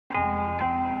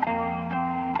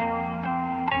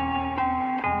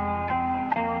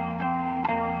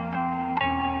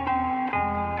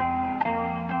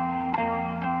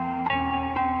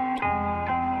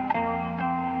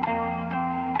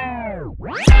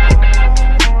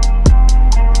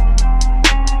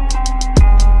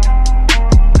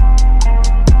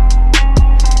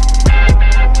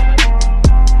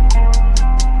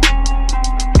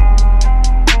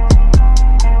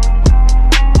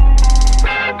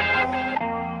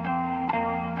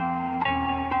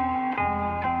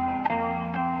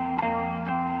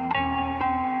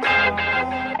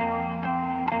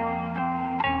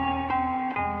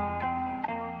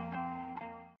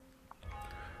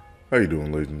you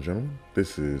doing, ladies and gentlemen?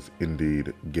 This is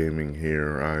Indeed Gaming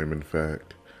here. I am, in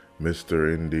fact,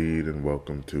 Mr. Indeed, and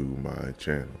welcome to my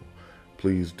channel.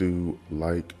 Please do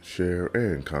like, share,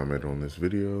 and comment on this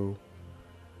video,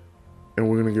 and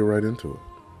we're going to get right into it.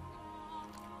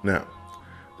 Now,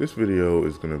 this video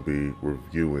is going to be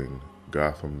reviewing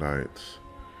Gotham Knights,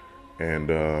 and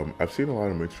I've seen a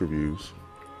lot of mixed reviews.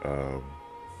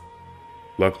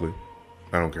 Luckily,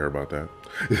 I don't care about that.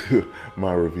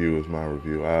 My review is my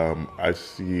review. I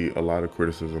see a lot of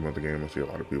criticism of the game. I see a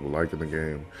lot of people liking the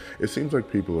game. It seems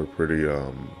like people are pretty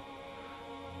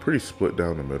split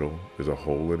down the middle as a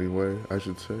whole anyway, I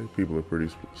should say. People are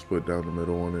pretty split down the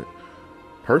middle on it.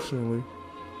 Personally,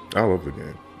 I love the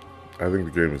game. I think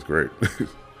the game is great.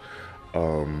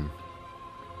 I'm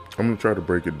going to try to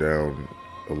break it down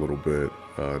a little bit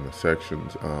in the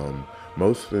sections.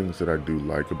 Most things that I do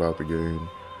like about the game,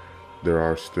 there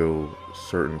are still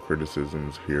certain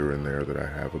criticisms here and there that I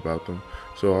have about them.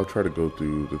 So I'll try to go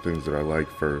through the things that I like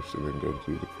first and then go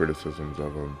through the criticisms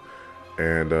of them.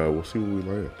 And we'll see where we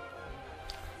land.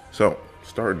 So,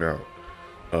 starting out,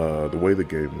 the way the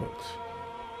game looks.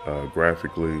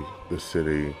 Graphically, the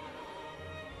city,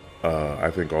 I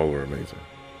think all are amazing.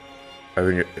 I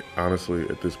think, honestly,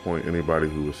 at this point, anybody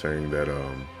who was saying that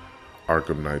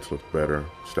Arkham Knights looked better,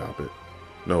 stop it.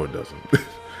 No, it doesn't.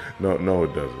 No,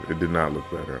 it doesn't. It did not look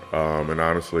better. And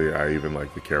honestly, I even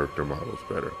like the character models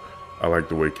better. I like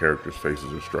the way characters'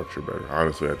 faces are structured better.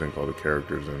 Honestly, I think all the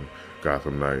characters in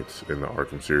Gotham Knights, in the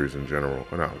Arkham series in general,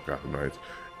 or not Gotham Knights,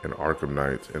 in Arkham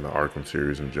Knights, in the Arkham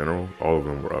series in general, all of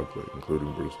them were ugly,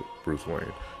 including Bruce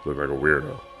Wayne. He looked like a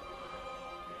weirdo.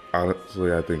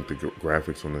 Honestly, I think the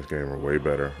graphics on this game are way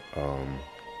better.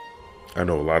 I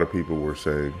know a lot of people were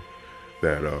saying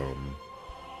that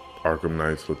Arkham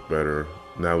Knights look better.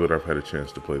 Now that I've had a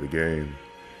chance to play the game,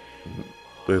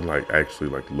 then actually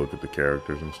look at the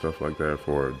characters and stuff like that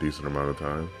for a decent amount of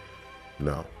time.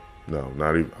 No,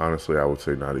 not even. Honestly, I would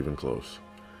say not even close.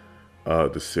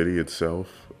 The city itself,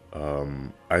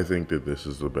 I think that this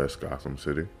is the best Gotham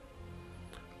City.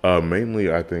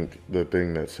 Mainly, I think the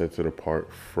thing that sets it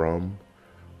apart from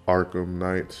Arkham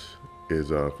Knights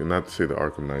is, not to say that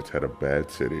Arkham Knights had a bad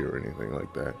city or anything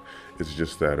like that. It's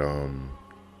just that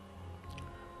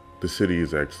the city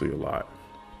is actually alive.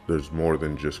 There's more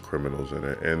than just criminals in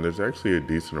it, and there's actually a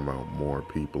decent amount more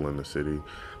people in the city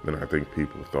than I think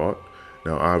people thought.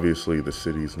 Now, obviously, the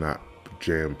city's not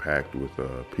jam-packed with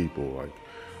people,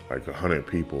 like 100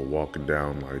 people walking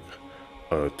down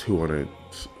a 200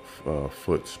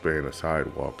 foot span of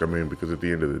sidewalk. I mean, because at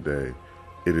the end of the day,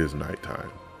 it is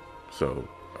nighttime. So,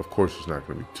 of course, there's not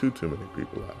going to be too many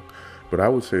people out. But I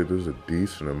would say there's a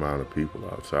decent amount of people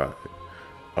outside.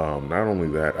 Not only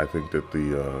that, I think that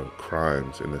the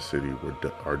crimes in the city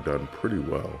are done pretty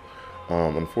well.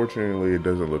 Unfortunately, it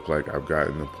doesn't look like I've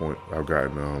gotten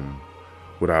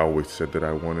what I always said that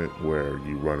I wanted, where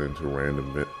you run into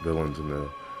random villains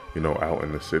out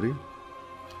in the city.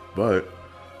 But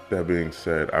that being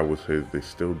said, I would say that they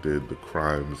still did the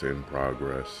crimes in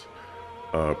progress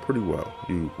pretty well.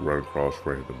 You run across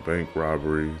random bank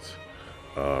robberies,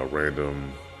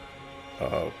 random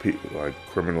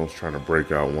criminals trying to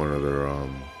break out one of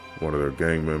their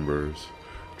gang members,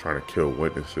 trying to kill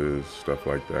witnesses, stuff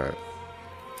like that.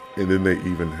 And then they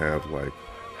even have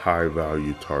high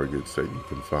value targets that you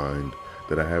can find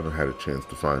that I haven't had a chance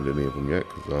to find any of them yet,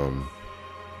 because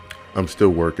I'm still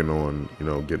working on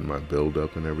getting my build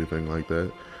up and everything like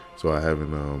that. So I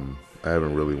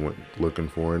haven't really went looking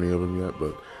for any of them yet,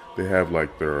 but they have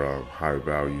their high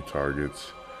value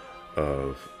targets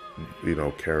of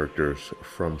characters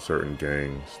from certain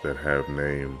gangs that have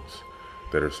names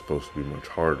that are supposed to be much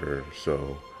harder.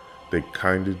 So they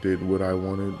kind of did what I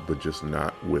wanted, but just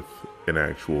not with an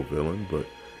actual villain. But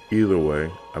either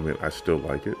way, I mean, I still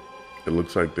like it. It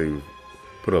looks like they've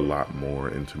put a lot more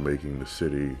into making the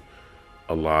city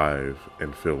alive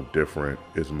and feel different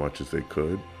as much as they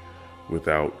could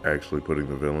without actually putting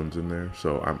the villains in there.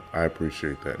 So I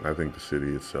appreciate that. And I think the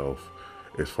city itself,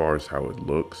 as far as how it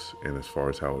looks and as far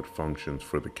as how it functions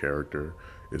for the character,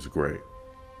 is great.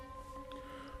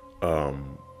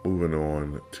 Moving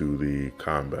on to the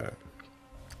combat.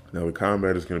 Now, the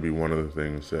combat is going to be one of the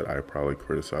things that I probably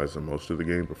criticize the most of the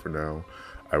game, but for now,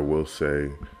 I will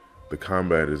say the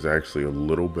combat is actually a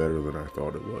little better than I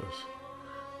thought it was.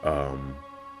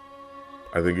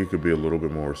 I think it could be a little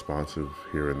bit more responsive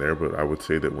here and there, but I would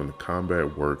say that when the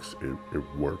combat works, it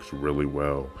works really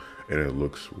well and it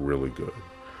looks really good.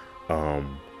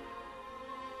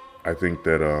 I think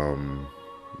that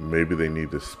maybe they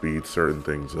need to speed certain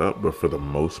things up, but for the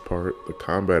most part, the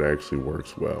combat actually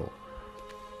works well.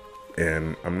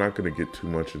 And I'm not going to get too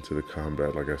much into the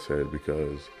combat, like I said,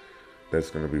 because that's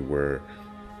going to be where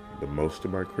the most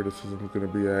of my criticism is going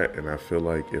to be at. And I feel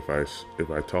like if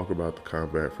I talk about the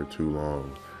combat for too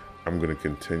long, I'm going to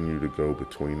continue to go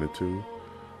between the two.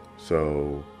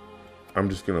 So I'm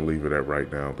just going to leave it at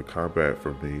right now. The combat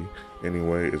for me,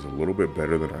 anyway, is a little bit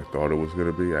better than I thought it was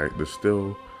going to be.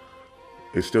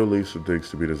 It still leaves some things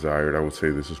to be desired. I would say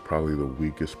this is probably the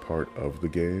weakest part of the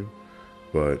game,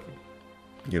 but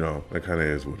that kind of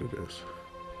is what it is.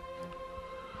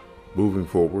 Moving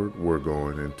forward, we're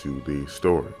going into the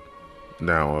story.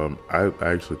 Now, I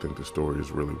actually think the story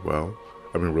is really well.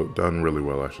 Done really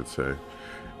well, I should say.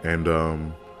 And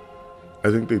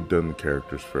I think they've done the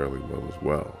characters fairly well as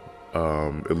well,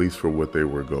 at least for what they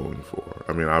were going for.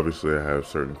 I mean, obviously, I have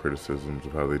certain criticisms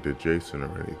of how they did Jason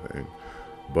or anything,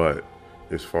 but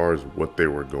as far as what they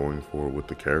were going for with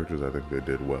the characters, I think they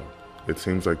did well. It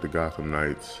seems like the Gotham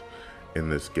Knights in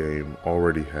this game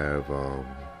already have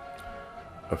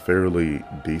a fairly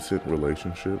decent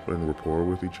relationship and rapport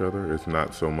with each other. It's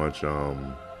not so much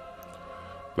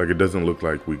like it doesn't look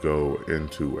like we go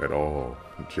into at all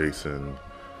Jason,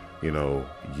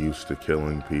 used to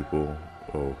killing people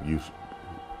or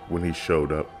when he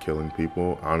showed up killing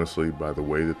people. Honestly, by the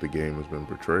way that the game has been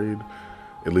portrayed,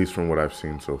 at least from what I've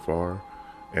seen so far.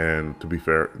 And to be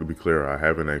clear, I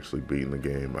haven't actually beaten the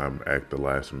game. I'm at the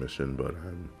last mission, but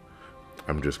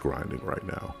I'm just grinding right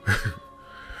now.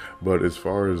 But as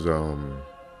far as I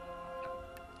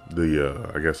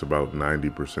guess about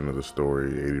 90% of the story,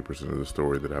 80% of the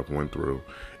story that I've went through,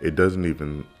 it doesn't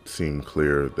even seem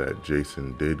clear that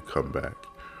Jason did come back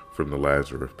from the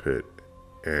Lazarus pit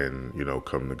and,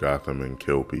 come to Gotham and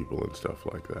kill people and stuff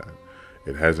like that.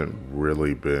 It hasn't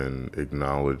really been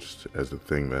acknowledged as a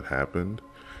thing that happened.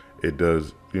 It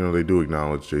does, they do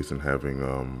acknowledge Jason having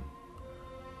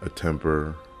a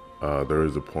temper. There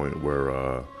is a point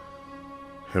where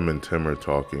him and Tim are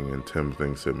talking, and Tim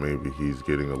thinks that maybe he's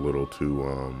getting a little too,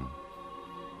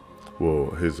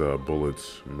 his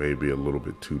bullets may be a little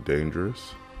bit too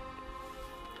dangerous.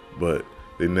 But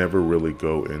they never really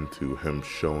go into him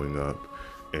showing up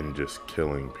and just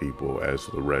killing people as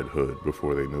the Red Hood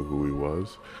before they knew who he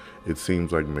was. It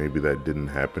seems like maybe that didn't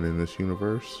happen in this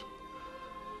universe.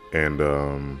 And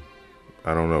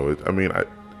I don't know.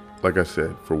 Like I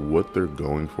said, for what they're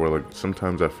going for, like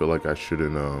sometimes I feel like I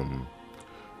shouldn't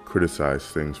criticize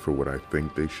things for what I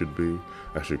think they should be.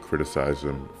 I should criticize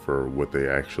them for what they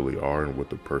actually are and what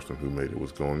the person who made it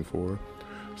was going for.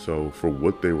 So for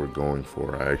what they were going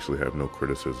for, I actually have no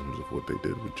criticisms of what they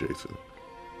did with Jason.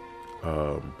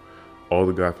 All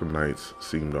the Gotham Knights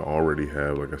seem to already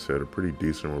have, like I said, a pretty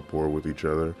decent rapport with each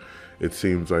other. It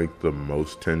seems like the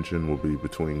most tension will be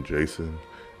between Jason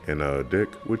and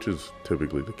Dick, which is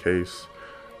typically the case.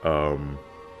 Tim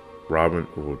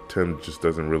just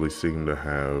doesn't really seem to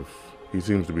have, he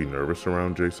seems to be nervous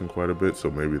around Jason quite a bit, so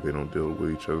maybe they don't deal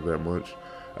with each other that much.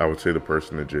 I would say the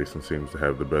person that Jason seems to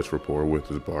have the best rapport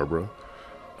with is Barbara.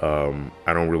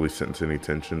 I don't really sense any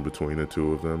tension between the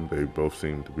two of them. They both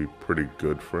seem to be pretty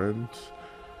good friends,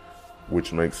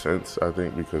 which makes sense, I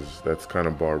think, because that's kind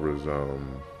of Barbara's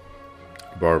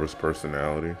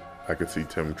personality. I could see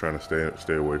Tim trying to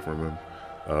stay away from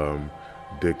him.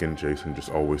 Dick and Jason just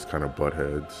always kind of butt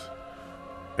heads.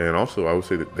 And also, I would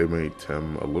say that they made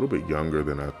Tim a little bit younger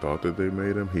than I thought that they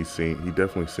made him. He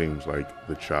definitely seems like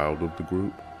the child of the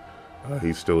group.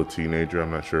 He's still a teenager. I'm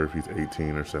not sure if he's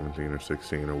 18 or 17 or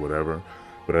 16 or whatever,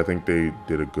 but I think they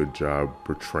did a good job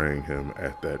portraying him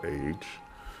at that age.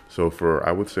 So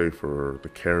I would say for the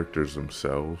characters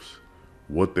themselves,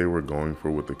 what they were going for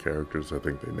with the characters, I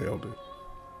think they nailed it.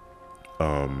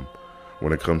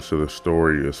 When it comes to the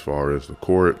story, as far as the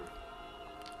court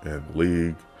and the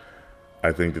league,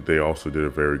 I think that they also did a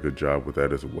very good job with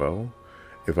that as well.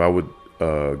 If I would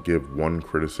give one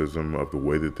criticism of the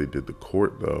way that they did the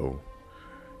court, though,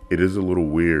 it is a little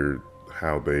weird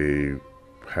how they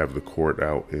have the court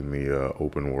out in the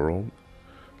open world.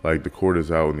 Like, the court is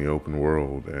out in the open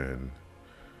world and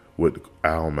with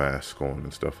owl masks on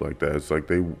and stuff like that. It's like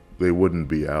they wouldn't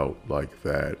be out like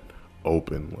that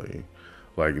openly.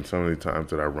 Like, in some of the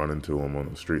times that I run into them on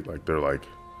the street, like they're like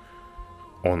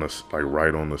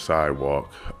right on the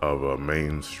sidewalk of a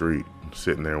main street,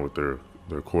 sitting there with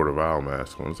their court of owl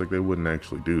masks on. It's like they wouldn't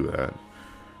actually do that,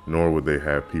 nor would they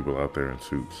have people out there in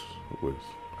suits with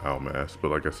owl masks.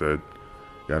 But like I said,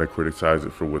 gotta criticize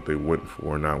it for what they went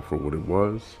for, not for what it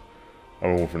was.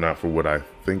 Not for what I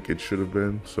think it should have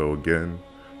been. So again,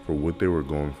 for what they were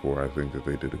going for, I think that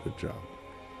they did a good job.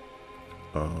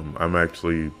 I'm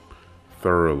actually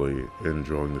thoroughly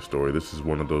enjoying the story. This is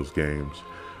one of those games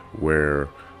where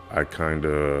I kind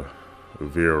of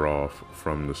veer off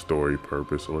from the story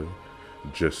purposely,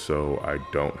 just so I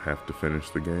don't have to finish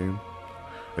the game.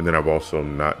 And then I've also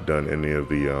not done any of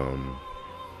the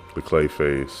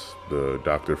Clayface, the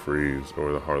Doctor Freeze,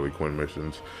 or the Harley Quinn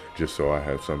missions, just so I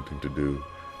have something to do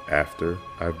after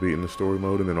I've beaten the story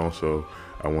mode. And then also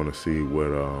I want to see what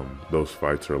those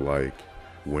fights are like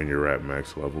when you're at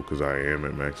max level, because I am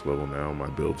at max level now. My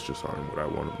builds just aren't what I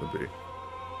want them to be.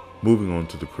 Moving on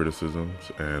to the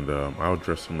criticisms, and I'll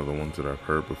address some of the ones that I've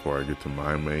heard before I get to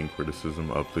my main criticism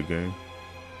of the game.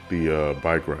 The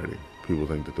bike riding. People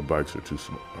think that the bikes are too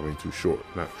too short,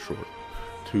 not short,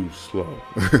 too slow.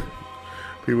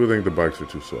 People think the bikes are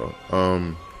too slow.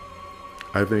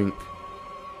 I think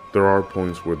there are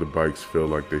points where the bikes feel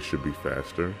like they should be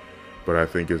faster, but I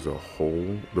think as a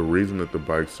whole, the reason that the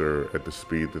bikes are at the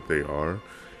speed that they are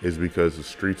is because the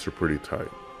streets are pretty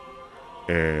tight.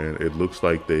 And it looks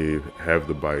like they have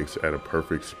the bikes at a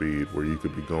perfect speed where you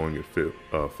could be going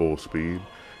at full speed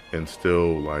and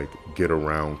still like get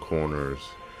around corners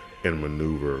and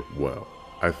maneuver well.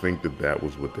 I think that that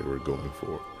was what they were going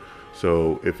for.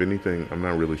 So if anything, I'm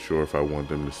not really sure if I want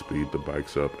them to speed the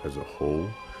bikes up as a whole.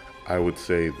 I would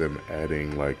say them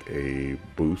adding like a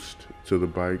boost to the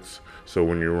bikes. So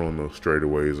when you're on those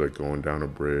straightaways, like going down a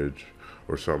bridge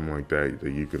or something like that,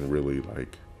 that you can really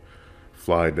like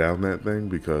fly down that thing,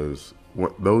 because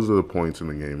those are the points in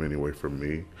the game anyway for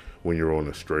me, when you're on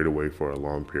a straightaway for a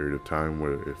long period of time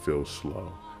where it feels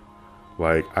slow.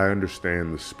 Like, I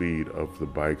understand the speed of the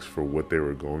bikes for what they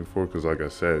were going for, because like I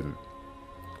said,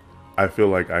 I feel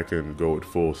like I can go at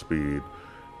full speed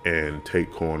and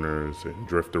take corners and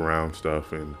drift around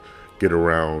stuff and get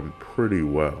around pretty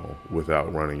well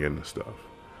without running into stuff.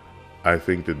 I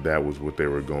think that that was what they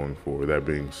were going for. That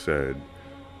being said,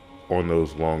 on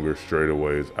those longer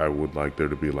straightaways, I would like there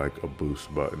to be like a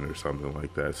boost button or something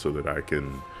like that, so that I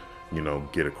can,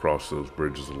 get across those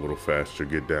bridges a little faster,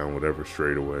 get down whatever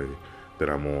straightaway that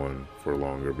I'm on for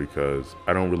longer, because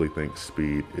I don't really think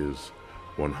speed is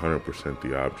 100%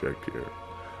 the object here.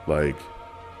 Like,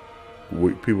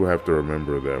 people have to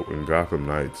remember that in Gotham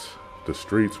Knights, the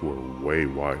streets were way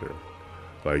wider.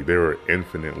 Like, they were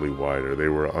infinitely wider. They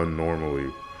were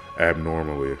abnormally,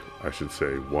 I should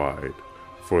say, wide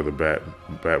for the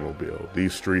Batmobile.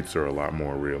 These streets are a lot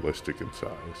more realistic in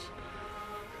size.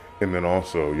 And then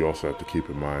also, you also have to keep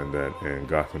in mind that in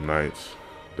Gotham Knights,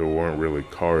 there weren't really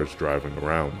cars driving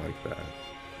around like that,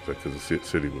 because the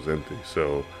city was empty.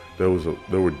 So there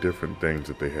were different things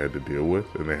that they had to deal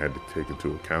with, and they had to take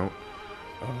into account.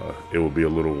 It would be a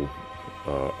little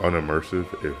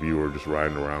unimmersive if you were just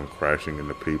riding around crashing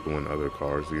into people and other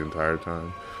cars the entire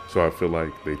time. So I feel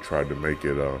like they tried to make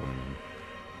it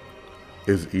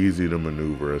as easy to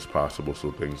maneuver as possible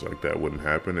so things like that wouldn't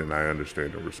happen, and I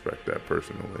understand and respect that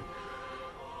personally.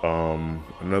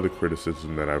 Another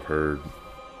criticism that I've heard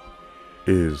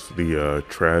is the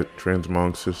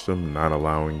transmog system not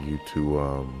allowing you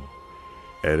to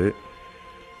edit.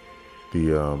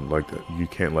 You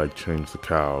can't like change the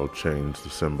cowl, change the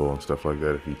symbol and stuff like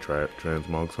that if you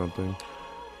transmog something.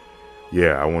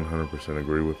 Yeah, I 100%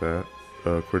 agree with that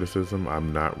criticism.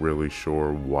 I'm not really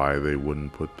sure why they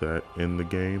wouldn't put that in the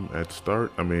game at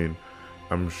start. I mean,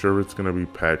 I'm sure it's gonna be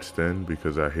patched in,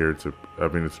 because I hear it's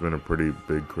been a pretty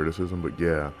big criticism, but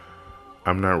yeah,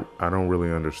 I don't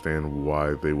really understand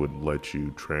why they would let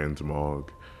you transmog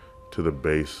to the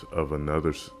base of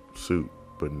another suit,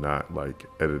 but not like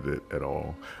edit it at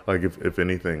all. Like if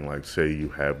anything, like say you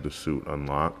have the suit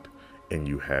unlocked and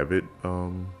you have it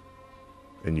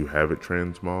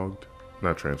transmogged,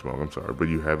 not transmog, I'm sorry, but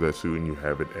you have that suit and you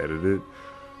have it edited.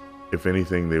 If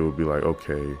anything, they would be like,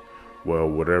 okay, well,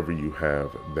 whatever you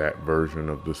have that version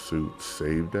of the suit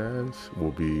saved as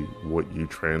will be what you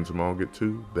transmog it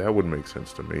to. That would make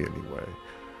sense to me anyway.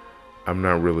 I'm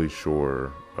not really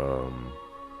sure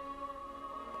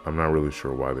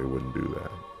why they wouldn't do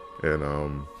that. And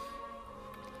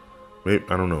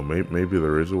I don't know, maybe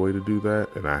there is a way to do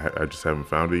that, and I just haven't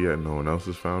found it yet. No one else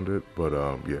has found it. But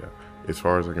yeah, as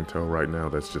far as I can tell right now,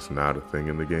 that's just not a thing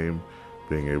in the game,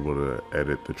 being able to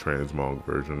edit the transmog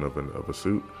version of a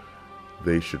suit.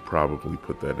 They should probably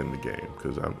put that in the game,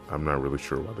 because I'm not really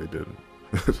sure why they didn't,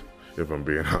 if I'm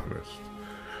being honest.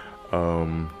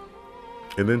 And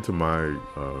then to my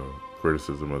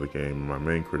criticism of the game, my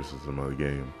main criticism of the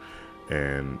game,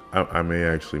 and I may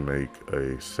actually make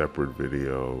a separate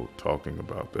video talking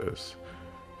about this,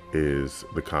 is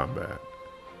the combat.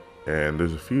 And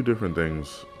there's a few different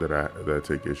things that I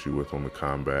take issue with on the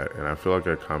combat, and I feel like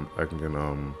I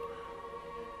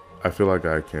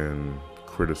can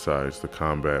criticize the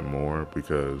combat more,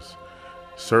 because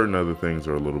Certain other things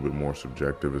are a little bit more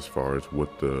subjective as far as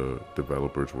what the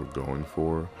developers were going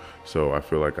for. So I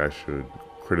feel like I should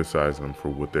criticize them for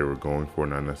what they were going for,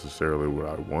 not necessarily what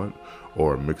I want,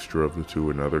 or a mixture of the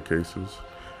two in other cases.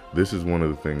 This is one of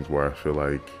the things where I feel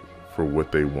like for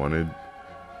what they wanted,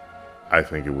 I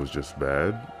think it was just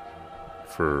bad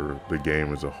for the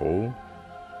game as a whole.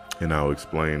 And I'll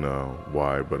explain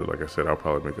why, but like I said, I'll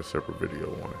probably make a separate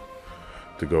video on it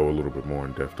to go a little bit more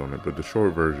in depth on it. But the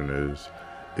short version is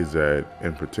that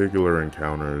in particular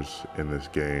encounters in this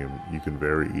game, you can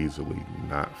very easily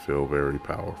not feel very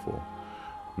powerful.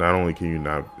 Not only can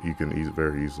you can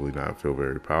very easily not feel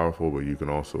very powerful, but you can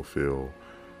also feel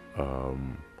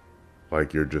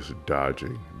like you're just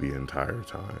dodging the entire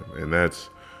time. And that's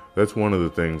one of the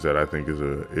things that I think is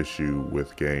a issue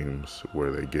with games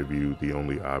where they give you the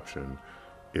only option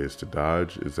is to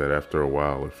dodge, is that after a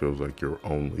while it feels like you're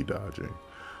only dodging.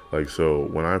 Like, so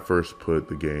when I first put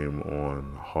the game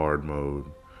on hard mode,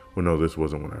 well, no, this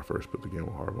wasn't when I first put the game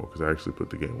on hard mode, because I actually put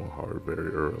the game on hard very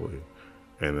early,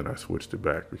 and then I switched it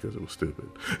back because it was stupid.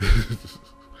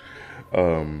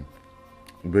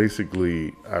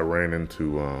 Basically, I ran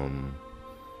into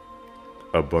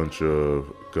a bunch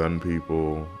of gun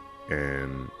people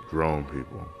and drone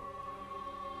people,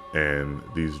 and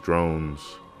these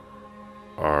drones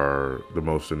are the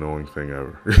most annoying thing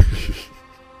ever.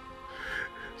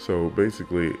 So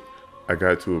basically, I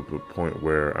got to a point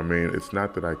where, I mean, it's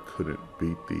not that I couldn't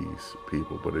beat these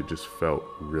people, but it just felt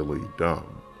really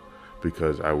dumb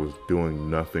because I was doing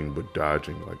nothing but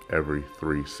dodging like every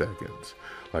 3 seconds.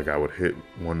 Like, I would hit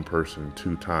one person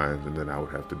 2 times and then I would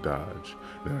have to dodge,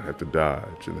 and then I'd have to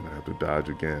dodge, and then I'd have to dodge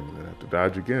again, and then I'd have to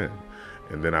dodge again.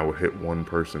 And then I would hit one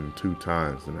person 2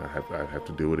 times and I'd have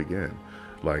to do it again.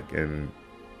 Like, and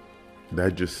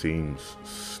that just seems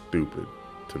stupid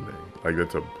to me. Like,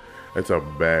 that's a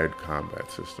bad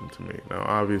combat system to me. Now,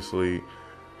 obviously,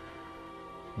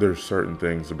 there's certain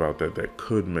things about that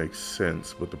could make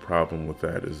sense, but the problem with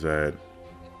that is that,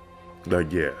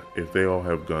 like, yeah, if they all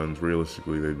have guns,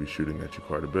 realistically, they'd be shooting at you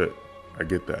quite a bit. I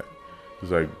get that.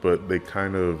 It's like, but they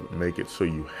kind of make it so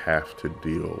you have to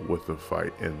deal with the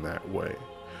fight in that way,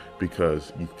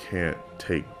 because you can't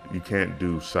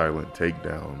do silent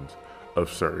takedowns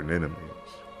of certain enemies.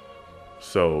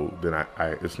 So then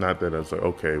it's not that I was like,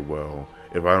 okay, well,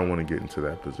 if I don't want to get into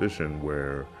that position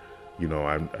where, you know,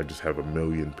 I just have a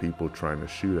million people trying to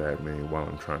shoot at me while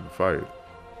I'm trying to fight,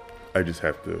 I just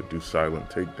have to do silent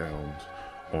takedowns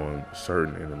on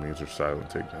certain enemies or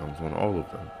silent takedowns on all of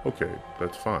them. Okay,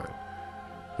 that's fine.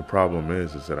 The problem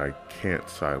is that I can't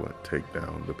silent take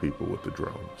down the people with the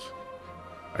drones.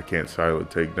 I can't silent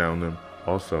take down them.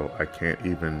 Also, I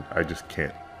just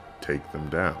can't take them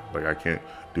down. Like, I can't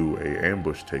do a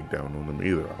ambush takedown on them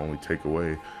either. I only take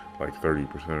away like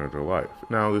 30% of their life.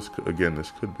 Now, this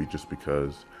could be just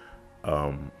because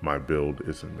my build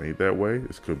isn't made that way.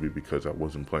 This could be because I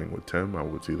wasn't playing with Tim. I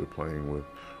was either playing with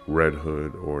Red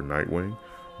Hood or Nightwing.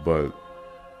 But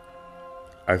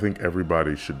I think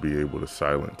everybody should be able to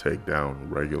silent take down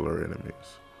regular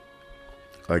enemies.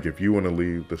 Like, if you want to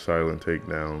leave the silent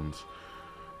takedowns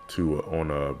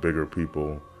on bigger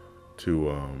people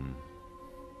to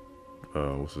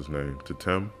what's his name, to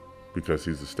Tim, because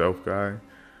he's a stealth guy,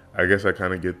 I guess I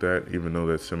kind of get that, even though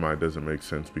that semi doesn't make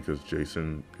sense because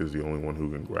Jason is the only one who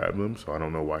can grab them, so I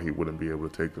don't know why he wouldn't be able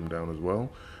to take them down as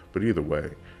well. But either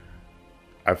way,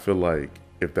 I feel like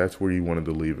if that's where you wanted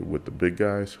to leave it with the big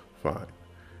guys, fine.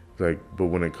 Like, but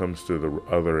when it comes to the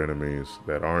other enemies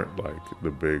that aren't like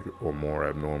the big or more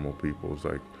abnormal people, it's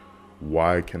like,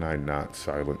 why can I not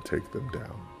silent take them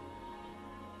down?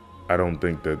 I don't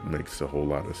think that makes a whole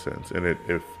lot of sense. And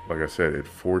like I said,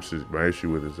 my issue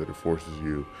with it is that it forces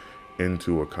you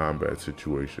into a combat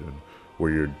situation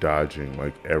where you're dodging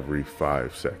like every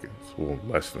 5 seconds. Well,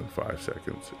 less than 5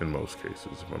 seconds in most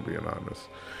cases, if I'm being honest.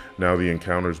 Now, the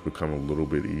encounters become a little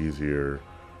bit easier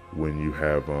when you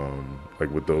have,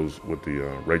 like with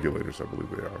the regulators, I believe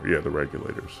they are. Yeah, the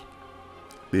regulators.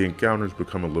 The encounters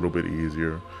become a little bit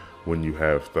easier when you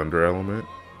have Thunder Element.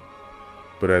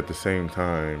 But at the same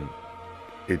time,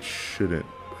 it shouldn't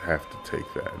have to take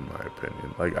that, in my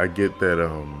opinion. Like, I get that,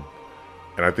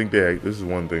 and I think this is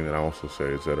one thing that I also say,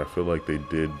 is that I feel like they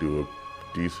did do a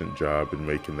decent job in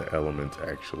making the elements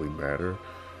actually matter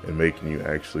and making you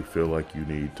actually feel like you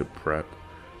need to prep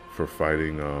for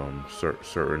fighting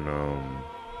certain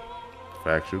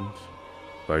factions.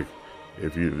 Like,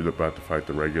 if you're about to fight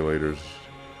the regulators,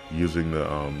 using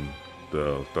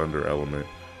the thunder element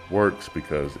works,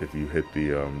 because if you hit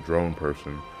the drone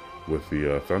person with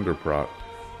the thunder proc,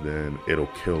 then it'll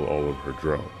kill all of her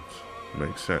drones.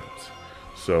 Makes sense.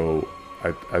 So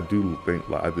I do think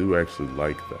I do actually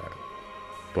like that,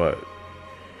 but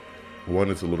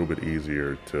one, it's a little bit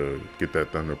easier to get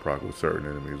that thunder proc with certain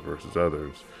enemies versus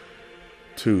others.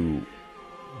 Two,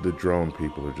 the drone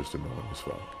people are just annoying as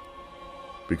fuck.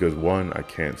 Because one, I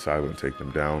can't silent take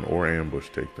them down or ambush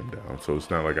take them down. So it's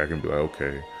not like I can be like,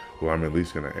 okay, well, I'm at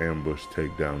least going to ambush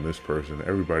take down this person.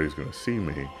 Everybody's going to see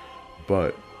me.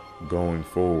 But going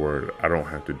forward, I don't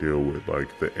have to deal with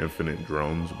like the infinite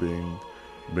drones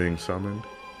being summoned.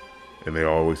 And they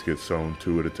always get summoned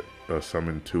two at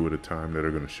a time that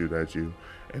are going to shoot at you.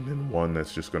 And then one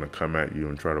that's just going to come at you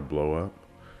and try to blow up.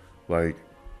 Like,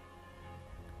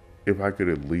 if I could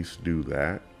at least do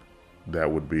that,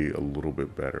 that would be a little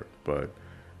bit better. But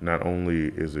not only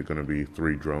is it going to be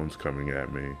 3 drones coming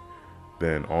at me,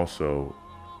 then also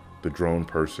the drone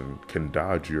person can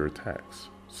dodge your attacks.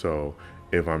 So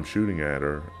if I'm shooting at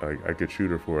her, I could shoot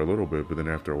her for a little bit, but then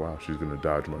after a while she's going to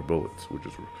dodge my bullets, which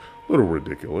is a little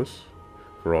ridiculous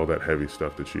for all that heavy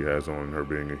stuff that she has on her,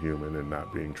 being a human and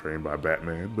not being trained by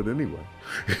Batman. But anyway,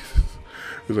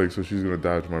 it's like, so she's going to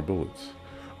dodge my bullets.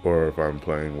 Or if I'm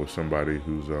playing with somebody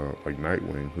who's like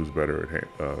Nightwing, who's better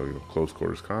at close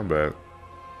quarters combat,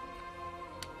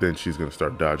 then she's going to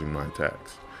start dodging my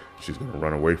attacks. She's going to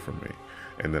run away from me.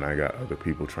 And then I got other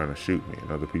people trying to shoot me,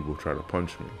 and other people try to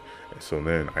punch me. And so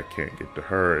then I can't get to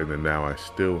her, and then now I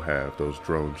still have those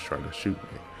drones trying to shoot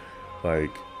me. Like,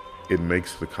 it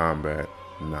makes the combat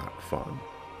not fun.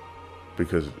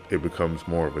 Because it becomes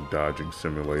more of a dodging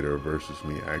simulator versus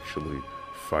me actually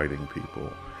fighting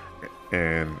people.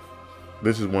 And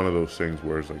this is one of those things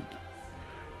where it's like,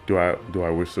 do I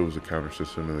wish there was a counter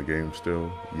system in the game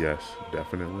still? Yes,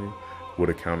 definitely. Would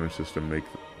a counter system make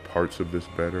parts of this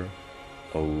better?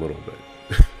 A little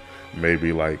bit.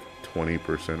 Maybe like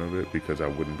 20% of it, because I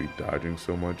wouldn't be dodging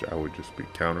so much. I would just be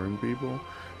countering people.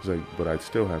 It's like, but I'd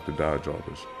still have to dodge all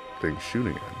this things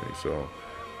shooting at me. So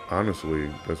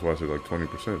honestly, that's why I said like 20%.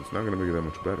 It's not going to make it that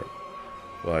much better.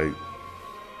 Like,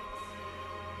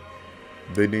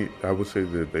 I would say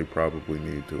that they probably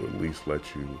need to at least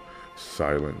let you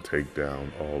silent take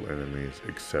down all enemies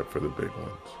except for the big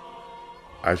ones.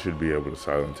 I should be able to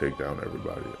silent take down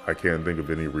everybody. I can't think of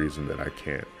any reason that I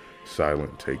can't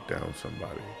silent take down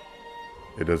somebody.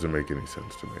 It doesn't make any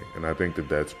sense to me. And I think that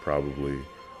that's probably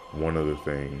one of the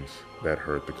things that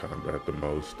hurt the combat the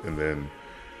most. And then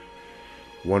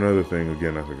one other thing,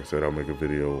 again, like I said, I'll make a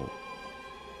video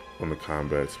on the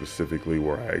combat specifically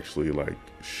where I actually like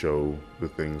show the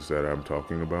things that I'm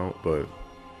talking about. But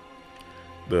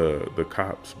the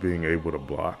cops being able to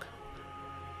block,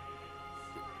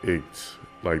 it's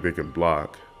like they can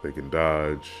block, they can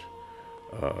dodge,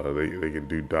 they can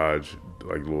do dodge,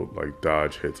 like little like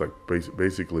dodge hits, like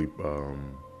basically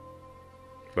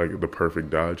like the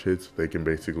perfect dodge hits. They can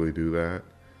basically do that.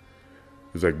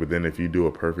 It's like, but then if you do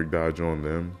a perfect dodge on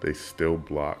them, they still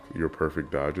block your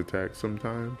perfect dodge attack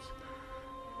sometimes.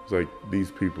 It's like,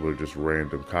 these people are just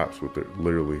random cops with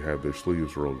literally have their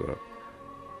sleeves rolled up.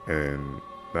 And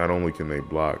not only can they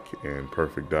block and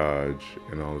perfect dodge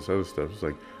and all this other stuff, it's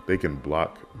like they can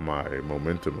block my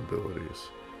momentum abilities.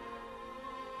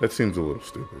 That seems a little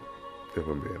stupid, if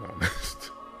I'm being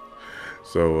honest.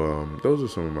 So those are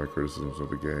some of my criticisms of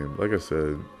the game. Like I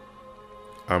said,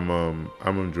 I'm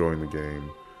enjoying the game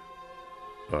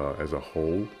as a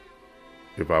whole.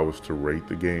 If I was to rate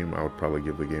the game, I would probably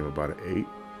give the game about an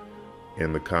 8.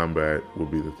 And the combat will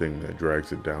be the thing that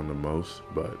drags it down the most.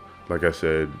 But like I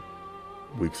said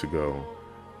weeks ago,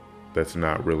 that's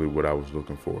not really what I was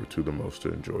looking forward to the most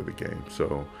to enjoy the game.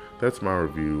 So that's my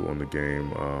review on the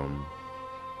game.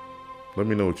 Let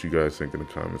me know what you guys think in the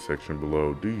comment section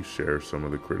below. Do you share some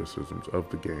of the criticisms of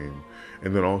the game?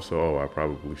 And then also, I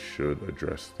probably should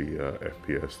address the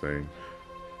FPS thing.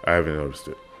 I haven't noticed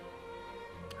it.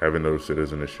 Haven't noticed it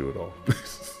as an issue at all.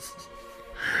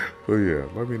 But yeah,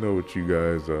 let me know what you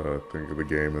guys think of the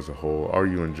game as a whole. Are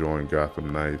you enjoying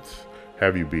Gotham Knights?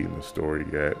 Have you beaten the story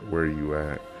yet? Where are you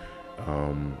at?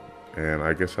 And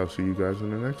I guess I'll see you guys in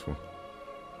the next one.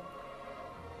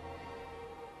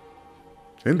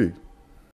 Indeed.